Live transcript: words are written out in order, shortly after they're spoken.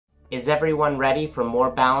Is everyone ready for more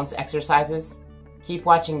balance exercises? Keep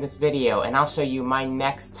watching this video and I'll show you my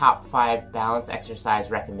next top 5 balance exercise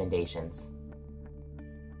recommendations.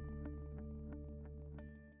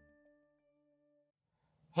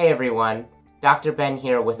 Hey everyone, Dr. Ben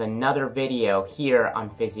here with another video here on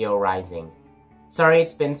Physio Rising. Sorry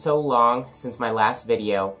it's been so long since my last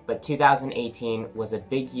video, but 2018 was a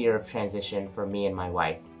big year of transition for me and my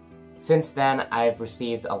wife. Since then, I've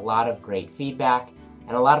received a lot of great feedback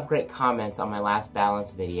and a lot of great comments on my last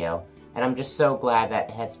balance video, and I'm just so glad that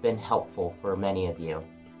it has been helpful for many of you.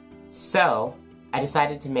 So, I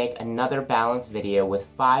decided to make another balance video with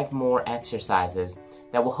 5 more exercises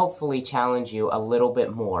that will hopefully challenge you a little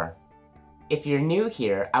bit more. If you're new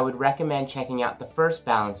here, I would recommend checking out the first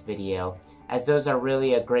balance video, as those are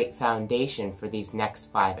really a great foundation for these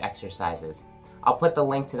next 5 exercises. I'll put the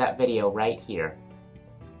link to that video right here.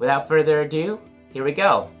 Without further ado, here we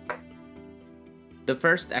go! The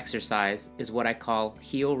first exercise is what I call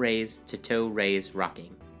heel raise to toe raise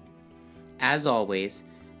rocking. As always,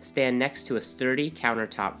 stand next to a sturdy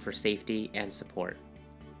countertop for safety and support.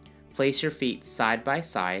 Place your feet side by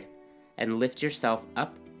side and lift yourself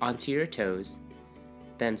up onto your toes,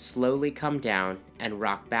 then slowly come down and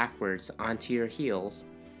rock backwards onto your heels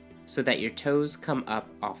so that your toes come up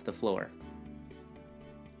off the floor.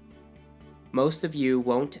 Most of you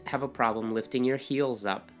won't have a problem lifting your heels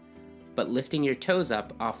up, but lifting your toes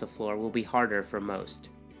up off the floor will be harder for most.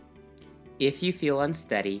 If you feel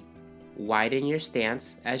unsteady, widen your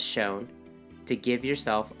stance as shown to give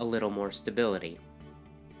yourself a little more stability.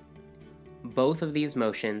 Both of these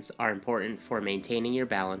motions are important for maintaining your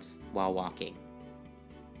balance while walking.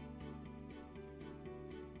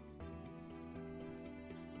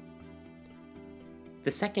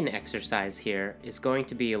 The second exercise here is going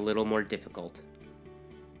to be a little more difficult.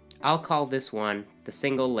 I'll call this one the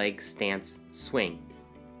single leg stance swing.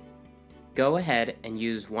 Go ahead and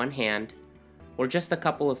use one hand or just a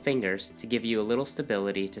couple of fingers to give you a little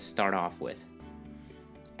stability to start off with.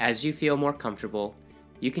 As you feel more comfortable,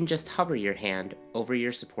 you can just hover your hand over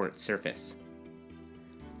your support surface.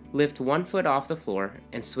 Lift one foot off the floor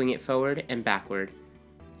and swing it forward and backward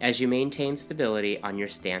as you maintain stability on your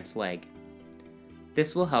stance leg.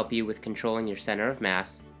 This will help you with controlling your center of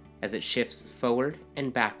mass as it shifts forward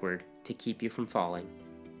and backward to keep you from falling.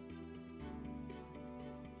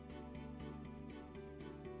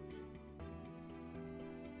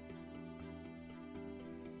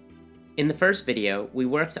 In the first video, we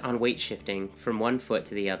worked on weight shifting from one foot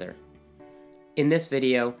to the other. In this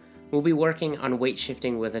video, we'll be working on weight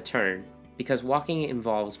shifting with a turn because walking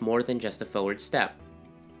involves more than just a forward step.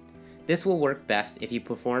 This will work best if you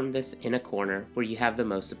perform this in a corner where you have the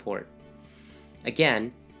most support.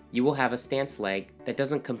 Again, you will have a stance leg that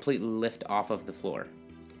doesn't completely lift off of the floor.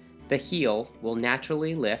 The heel will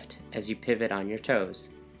naturally lift as you pivot on your toes.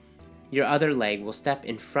 Your other leg will step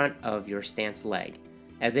in front of your stance leg,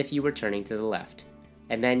 as if you were turning to the left,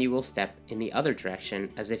 and then you will step in the other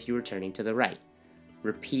direction as if you were turning to the right.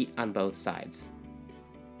 Repeat on both sides.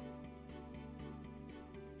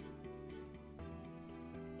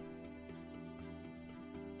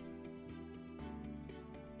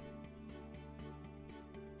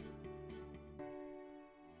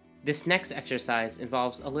 This next exercise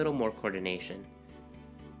involves a little more coordination.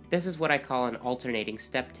 This is what I call an alternating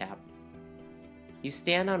step tap. You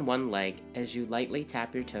stand on one leg as you lightly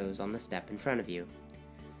tap your toes on the step in front of you.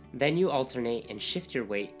 Then you alternate and shift your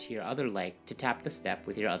weight to your other leg to tap the step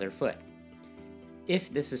with your other foot.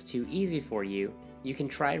 If this is too easy for you, you can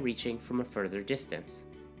try reaching from a further distance.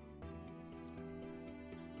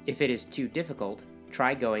 If it is too difficult,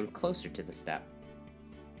 try going closer to the step.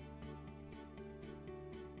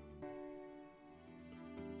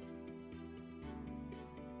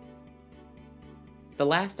 The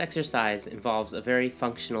last exercise involves a very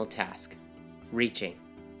functional task, reaching.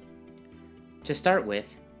 To start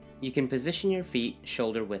with, you can position your feet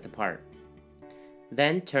shoulder width apart.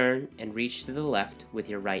 Then turn and reach to the left with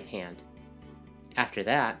your right hand. After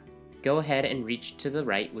that, go ahead and reach to the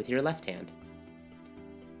right with your left hand.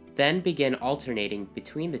 Then begin alternating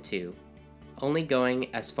between the two, only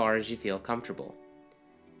going as far as you feel comfortable.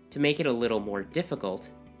 To make it a little more difficult,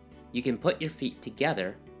 you can put your feet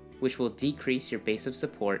together, which will decrease your base of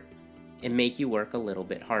support and make you work a little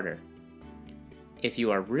bit harder. If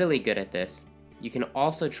you are really good at this, you can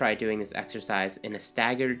also try doing this exercise in a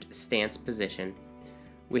staggered stance position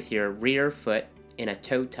with your rear foot in a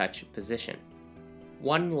toe touch position.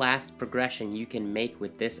 One last progression you can make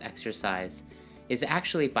with this exercise is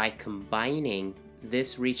actually by combining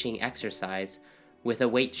this reaching exercise with a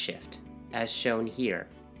weight shift, as shown here.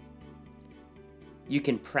 You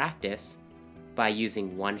can practice by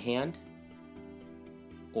using one hand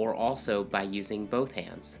or also by using both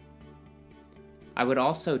hands. I would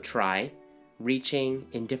also try reaching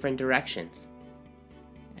in different directions,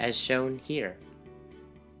 as shown here.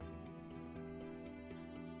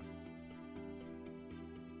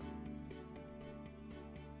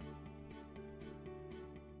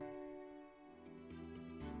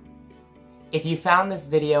 If you found this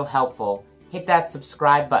video helpful, hit that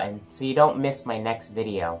subscribe button so you don't miss my next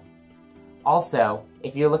video. Also,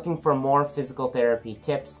 if you're looking for more physical therapy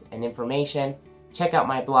tips and information, check out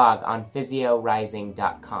my blog on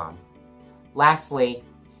PHYSIORising.com. Lastly,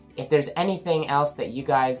 if there's anything else that you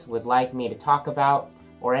guys would like me to talk about,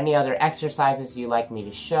 or any other exercises you'd like me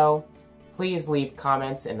to show, please leave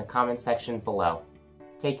comments in the comment section below.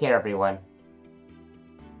 Take care, everyone.